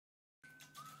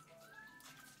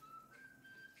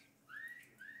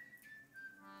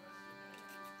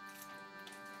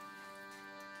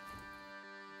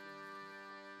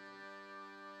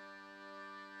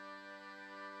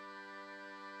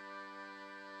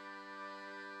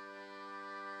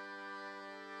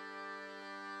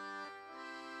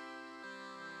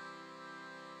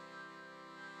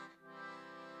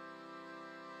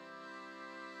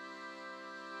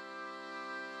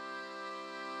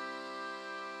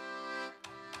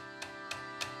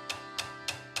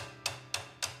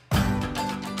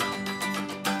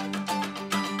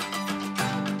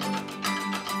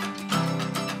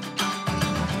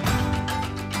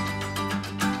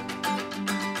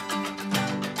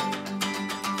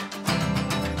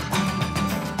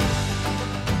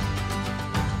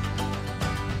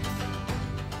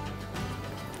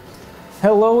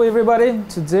Hello everybody,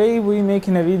 today we're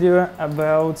making a video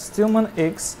about Stillman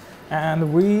X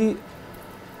and we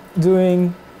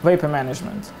doing vapor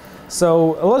management.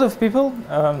 So a lot of people,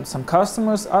 some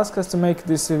customers ask us to make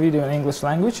this video in English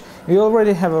language. We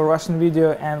already have a Russian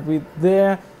video and we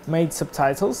there made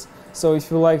subtitles. So if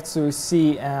you like to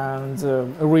see and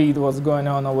read what's going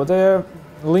on over there,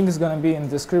 link is going to be in the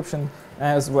description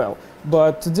as well.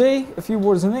 But today a few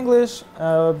words in English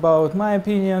about my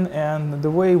opinion and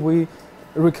the way we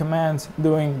recommend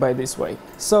doing by this way.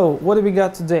 So what do we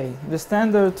got today? The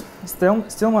standard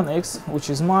Stillman X, which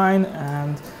is mine,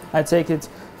 and I take it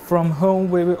from home.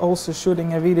 We were also shooting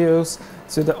videos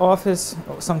to the office.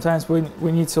 Sometimes we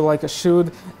need to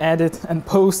shoot, edit and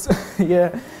post.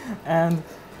 Yeah. And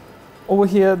over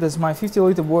here there's my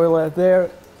 50-liter boiler.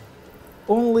 There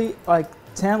only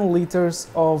 10 liters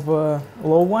of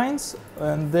low wines,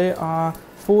 and they are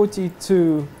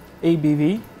 42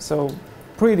 ABV, so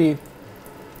pretty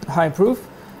high proof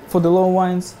for the low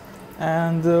wines.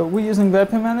 And we're using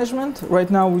vapor management. Right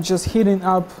now we're just heating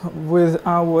up with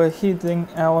our heating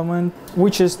element,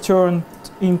 which is turned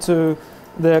into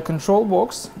the control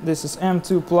box. This is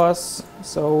M2+,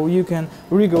 so you can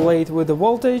regulate with the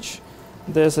voltage.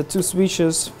 There's two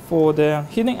switches for the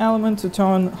heating element to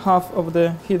turn half of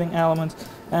the heating element,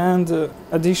 and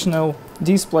additional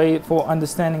display for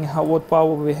understanding what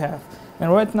power we have.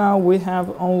 And right now we have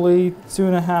only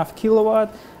 2.5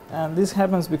 kilowatt, and this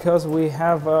happens because we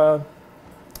have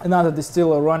another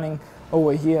distiller running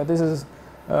over here. This is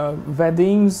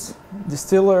Vadim's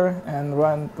distiller, and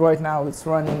right now it's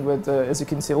running with, as you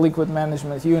can see, liquid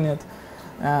management unit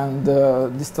and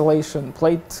distillation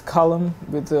plate column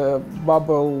with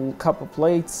bubble copper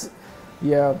plates.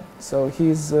 Yeah, so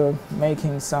he's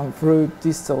making some fruit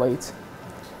distillate.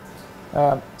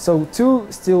 So two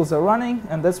stills are running,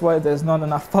 and that's why there's not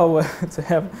enough power to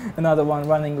have another one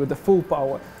running with the full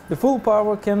power. The full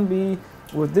power can be,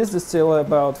 with this distiller,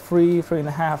 about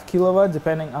 3.5 kilowatt,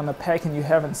 depending on the packing you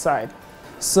have inside.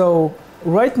 So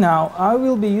right now I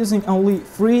will be using only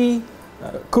 3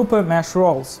 copper mash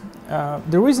rolls.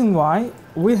 The reason why,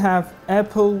 we have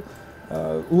apple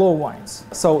low wines,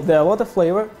 so they're a lot of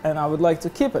flavor and I would like to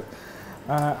keep it.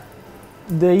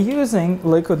 The using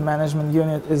liquid management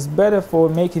unit is better for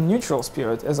making neutral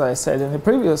spirit, as I said in the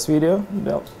previous video.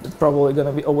 Well, it's probably going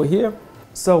to be over here.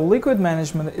 So liquid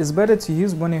management is better to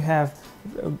use when you have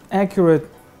accurate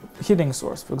heating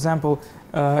source. For example,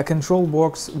 a control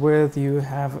box where you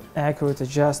have accurate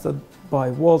adjusted by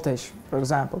voltage. For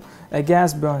example, a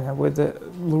gas burner with a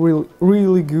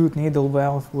really good needle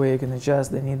valve where you can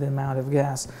adjust the needed amount of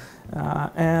gas,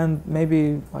 and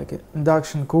maybe like an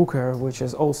induction cooker, which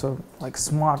is also like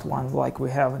smart one like we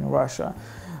have in Russia,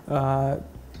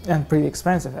 and pretty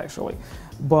expensive actually.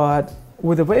 But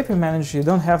with the vapor manager you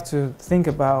don't have to think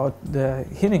about the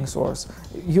heating source.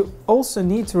 You also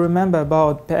need to remember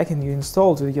about packing you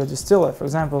install to your distiller. For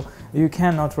example, you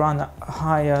cannot run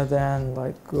higher than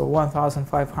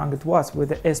 1500 watts with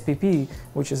the SPP,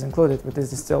 which is included with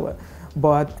this distiller.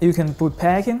 But you can put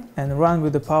packing and run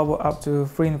with the power up to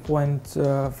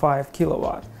 3.5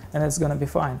 kilowatt, and it's gonna be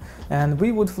fine. And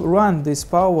we would run this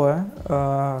power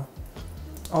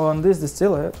on this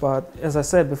distiller, but as I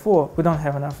said before, we don't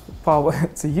have enough power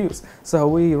to use, so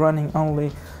we're running only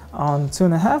on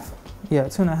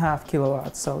 2.5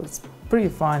 kilowatts, so it's pretty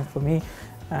fine for me.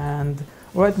 And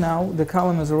right now the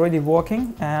column is already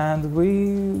working and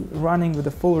we running with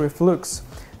the full reflux,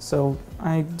 so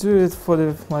I do it for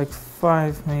the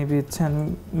 5 maybe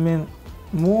 10 minutes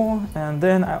more, and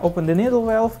then I open the needle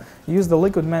valve, use the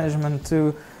liquid management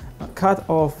to cut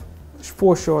off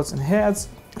 4 shorts and heads,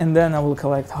 and then I will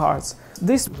collect hearts.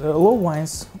 These low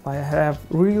wines have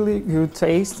really good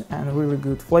taste and really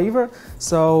good flavor,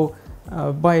 so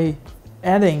by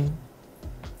adding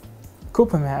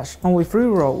copper mash, only 3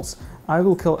 rolls, I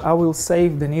will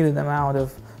save the needed amount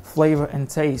of flavor and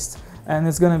taste, and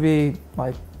it's gonna be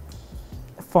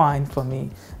fine for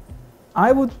me.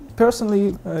 I would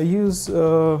personally use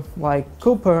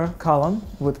copper column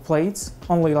with plates,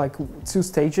 only 2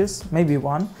 stages, maybe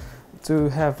 1, to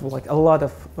have a lot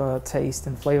of taste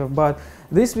and flavor. But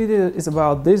this video is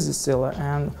about this distiller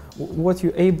and what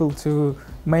you're able to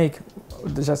make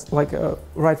just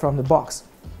right from the box.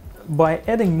 By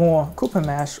adding more copper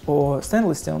mash or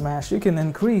stainless steel mash, you can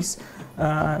increase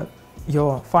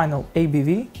your final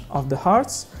ABV of the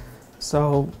hearts.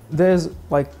 So there's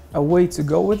a way to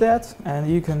go with that, and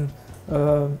you can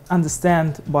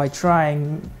understand by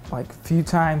trying few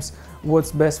times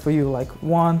what's best for you,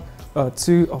 1,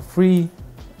 2 or 3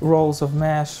 rolls of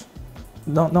mash.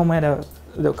 No matter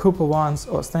the copper ones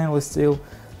or stainless steel,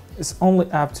 it's only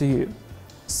up to you.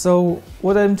 So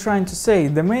what I'm trying to say,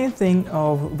 the main thing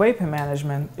of vapor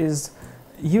management is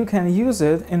you can use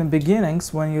it in the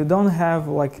beginnings when you don't have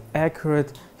like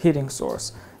accurate heating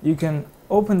source. You can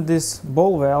open this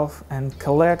ball valve and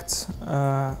collect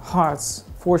hearts,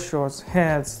 foreshorts,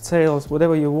 heads, tails,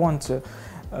 whatever you want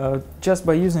to, just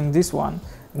by using this one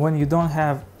when you don't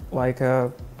have like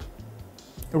a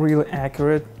really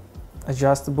accurate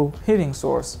adjustable heating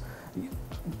source.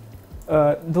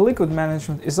 The liquid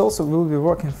management is also will be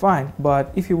working fine,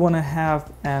 but if you want to have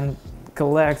and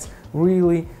collect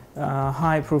really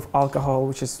high proof alcohol,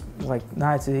 which is like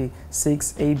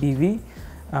 96 ABV,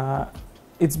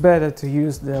 it's better to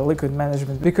use the liquid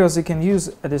management because you can use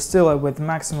a distiller with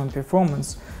maximum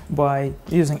performance by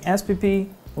using SPP,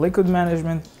 liquid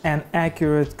management, and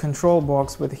accurate control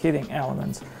box with heating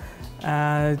elements.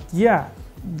 Yeah,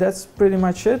 that's pretty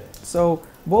much it. So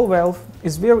ball valve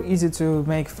is very easy to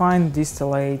make fine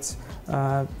distillates,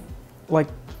 like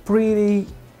pretty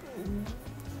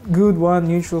good one,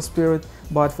 neutral spirit,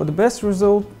 but for the best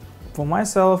result, for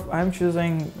myself, I'm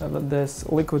choosing this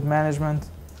liquid management,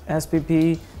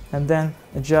 SPP, and then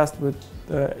adjust with,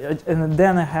 and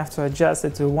then I have to adjust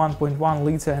it to 1.1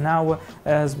 liter an hour,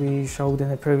 as we showed in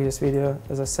the previous video,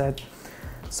 as I said.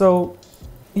 So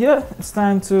yeah, it's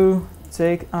time to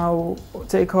take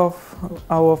off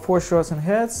our foreshorts and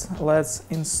heads. Let's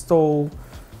install,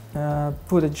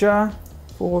 put a jar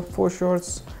for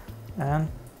foreshorts and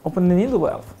open the needle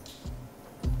valve.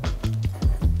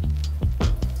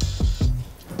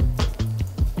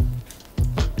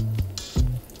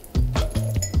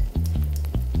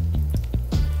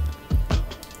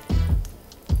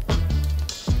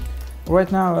 Right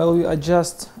now I'll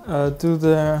just do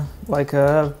the like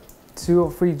 2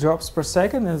 or 3 drops per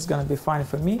second, and it's gonna be fine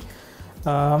for me.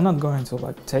 I'm not going to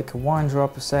like take 1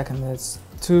 drop per second, it's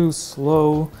too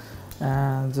slow,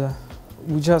 and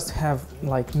we just have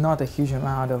like not a huge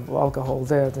amount of alcohol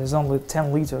there. There's only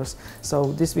 10 liters,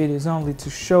 so this video is only to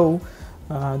show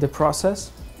the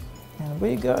process. And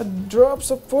we got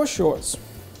drops of foreshorts.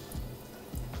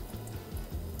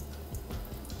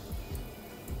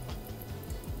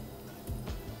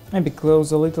 Maybe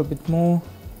close a little bit more.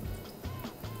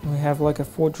 We have like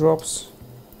 4 drops.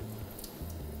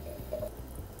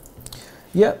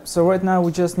 Yeah, so right now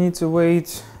we just need to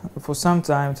wait for some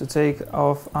time to take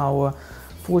off our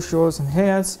foreshorts and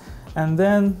heads and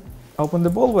then open the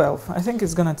ball valve. I think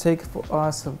it's gonna take for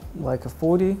us like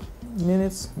 40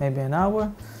 minutes, maybe an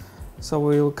hour. So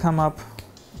we'll come up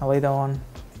later on.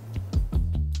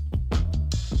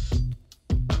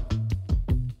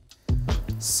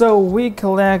 So we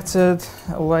collected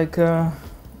like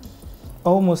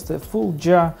almost a full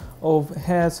jar of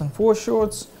heads and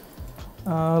foreshorts.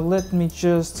 Let me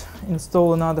just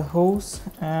install another hose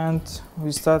and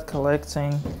we start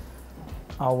collecting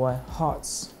our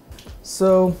hearts.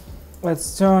 So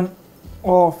let's turn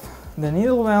off the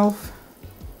needle valve,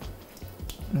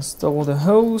 install the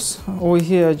hose. Over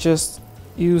here I just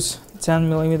use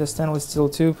 10mm stainless steel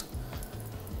tube,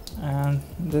 and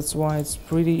that's why it's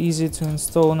pretty easy to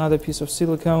install another piece of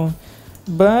silicone,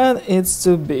 but it's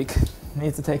too big.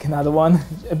 Need to take another one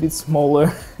a bit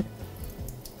smaller.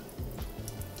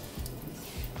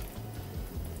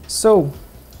 So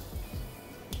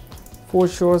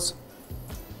foreshorts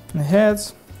and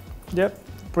heads, yep,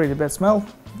 pretty bad smell.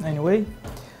 Anyway,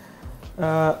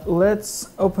 let's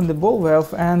open the ball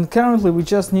valve, and currently we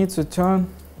just need to turn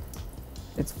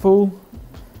it full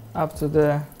up to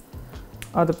the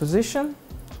other position,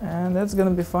 and that's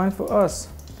gonna be fine for us.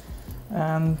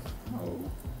 And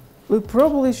we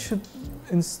probably should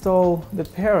install the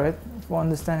parrot for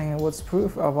understanding what's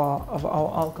proof of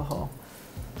our alcohol.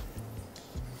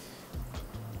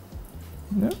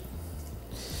 Yeah.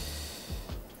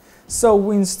 So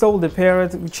we installed the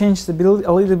parrot, we changed a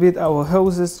little bit our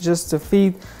hoses just to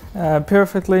fit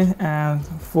perfectly and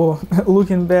for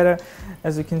looking better.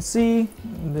 As you can see,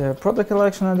 the product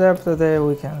collection adapter there,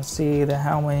 we can see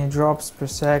how many drops per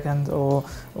second, or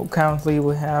currently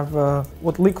we have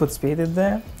what liquid speed is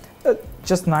there.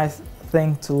 Just nice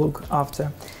thing to look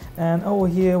after. And over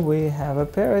here we have a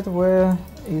parrot where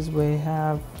we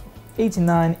have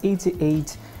 89,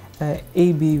 88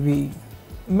 ABV.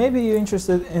 Maybe you're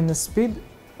interested in the speed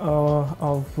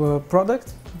of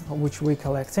product which we're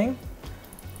collecting.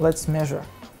 Let's measure.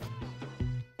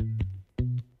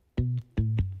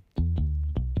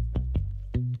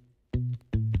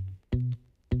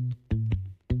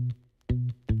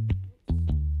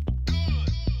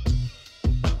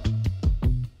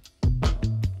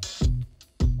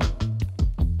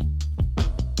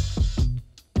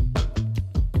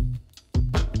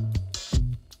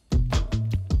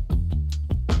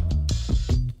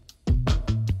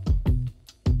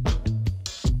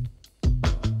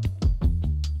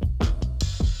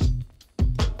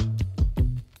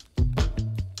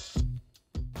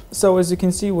 So as you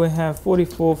can see, we have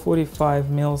 44-45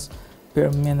 mils per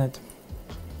minute.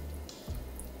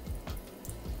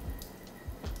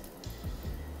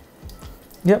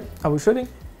 Yep, are we shooting?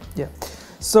 Yeah.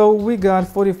 So we got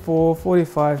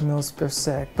 44-45 mils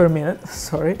per minute,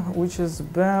 sorry, which is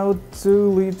about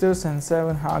 2 liters and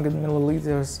 700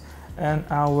 milliliters an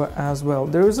hour as well.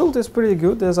 The result is pretty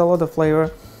good. There's a lot of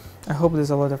flavor. I hope there's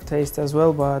a lot of taste as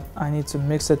well, but I need to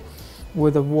mix it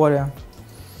with the water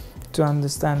to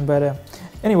understand better.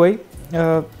 Anyway,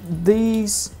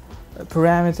 these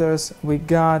parameters we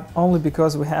got only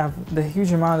because we have the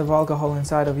huge amount of alcohol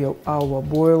inside of our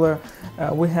boiler.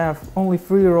 We have only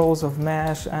 3 rolls of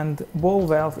mash, and ball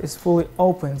valve is fully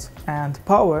opened, and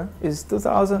power is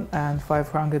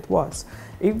 2500 watts.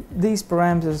 If these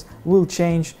parameters will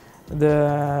change,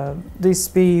 this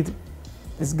speed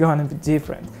is gonna be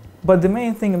different. But the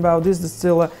main thing about this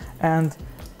distiller and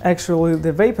actually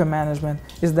the vapor management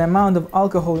is the amount of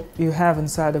alcohol you have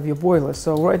inside of your boiler.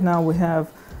 So right now we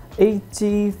have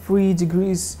 83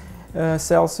 degrees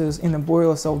Celsius in the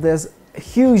boiler, so there's a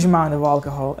huge amount of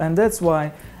alcohol, and that's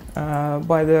why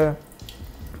by the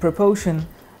proportion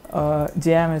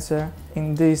diameter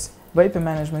in this vapor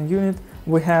management unit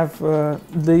we have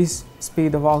this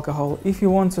speed of alcohol. If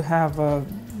you want to have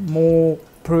more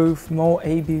proof, more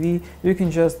ABV, you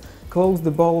can just close the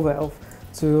ball valve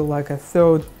to like a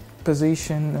third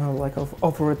position, like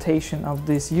of rotation of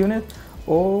this unit,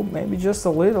 or maybe just a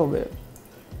little bit.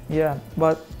 Yeah,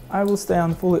 but I will stay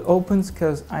on fully open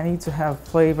because I need to have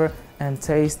flavor and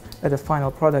taste at the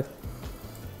final product.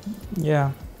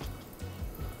 Yeah,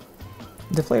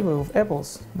 the flavor of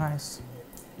apples, nice.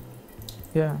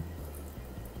 Yeah,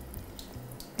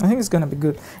 I think it's gonna be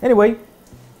good. Anyway,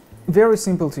 very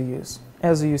simple to use,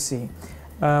 as you see.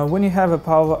 When you have a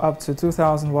power up to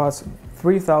 2000 watts,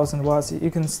 3000 watts,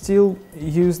 you can still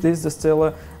use this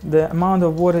distiller. The amount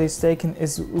of water is taken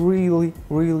is really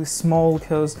small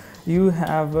because you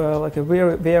have like a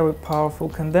very powerful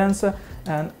condenser,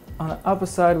 and on the upper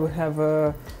side we have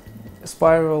a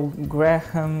spiral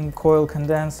Graham coil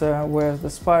condenser where the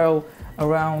spiral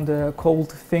around the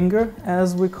cold finger,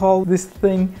 as we call this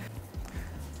thing.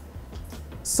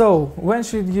 So, when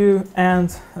should you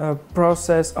end a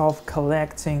process of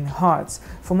collecting hearts?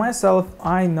 For myself,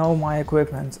 I know my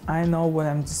equipment. I know what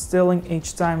I'm distilling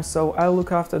each time, so I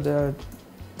look after the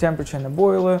temperature in the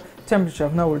boiler, temperature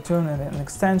of no return and an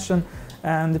extension,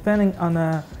 and depending on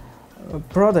the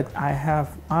product I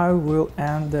have, I will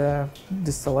end the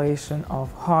distillation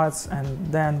of hearts and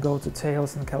then go to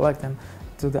tails and collect them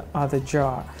to the other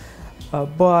jar.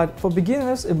 But for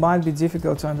beginners it might be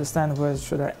difficult to understand where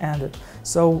should I end it.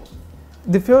 So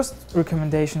the first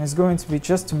recommendation is going to be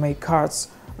just to make carts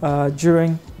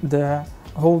during the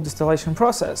whole distillation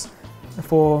process.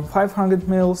 For 500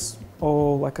 mils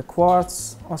or like a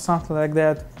quarts or something like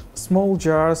that, small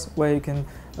jars where you can,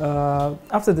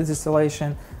 after the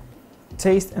distillation,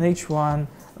 taste in each one,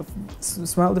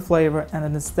 smell the flavor and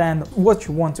understand what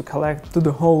you want to collect to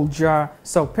the whole jar.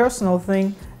 So personal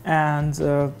thing and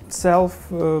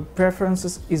self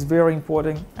preferences is very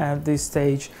important at this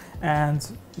stage,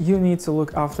 and you need to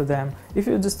look after them. If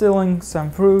you're distilling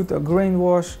some fruit or grain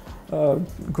wash,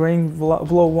 grain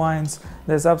blow wines,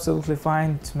 that's absolutely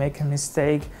fine to make a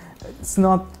mistake. It's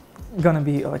not gonna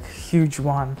be like a huge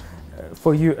one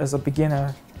for you as a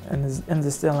beginner in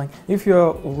distilling. If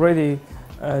you're already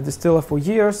a distiller for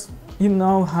years, you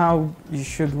know how you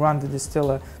should run the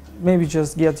distiller. Maybe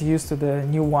just get used to the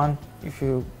new one if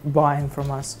you're buying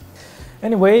from us.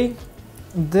 Anyway,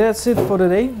 that's it for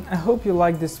today. I hope you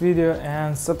liked this video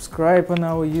and subscribe on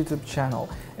our YouTube channel.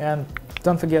 And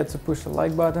don't forget to push the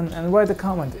like button and write a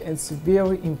comment. It's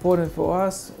very important for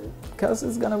us because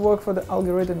it's gonna work for the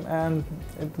algorithm, and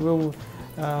it will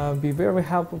be very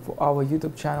helpful for our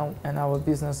YouTube channel and our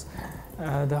business,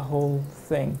 the whole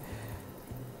thing.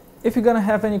 If you're gonna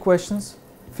have any questions,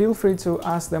 feel free to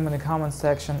ask them in the comment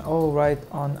section or write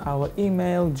on our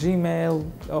email, Gmail,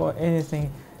 or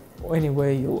anything, any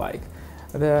way you like.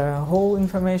 The whole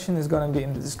information is gonna be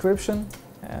in the description.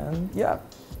 And yeah,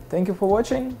 thank you for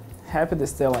watching. Happy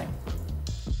distilling!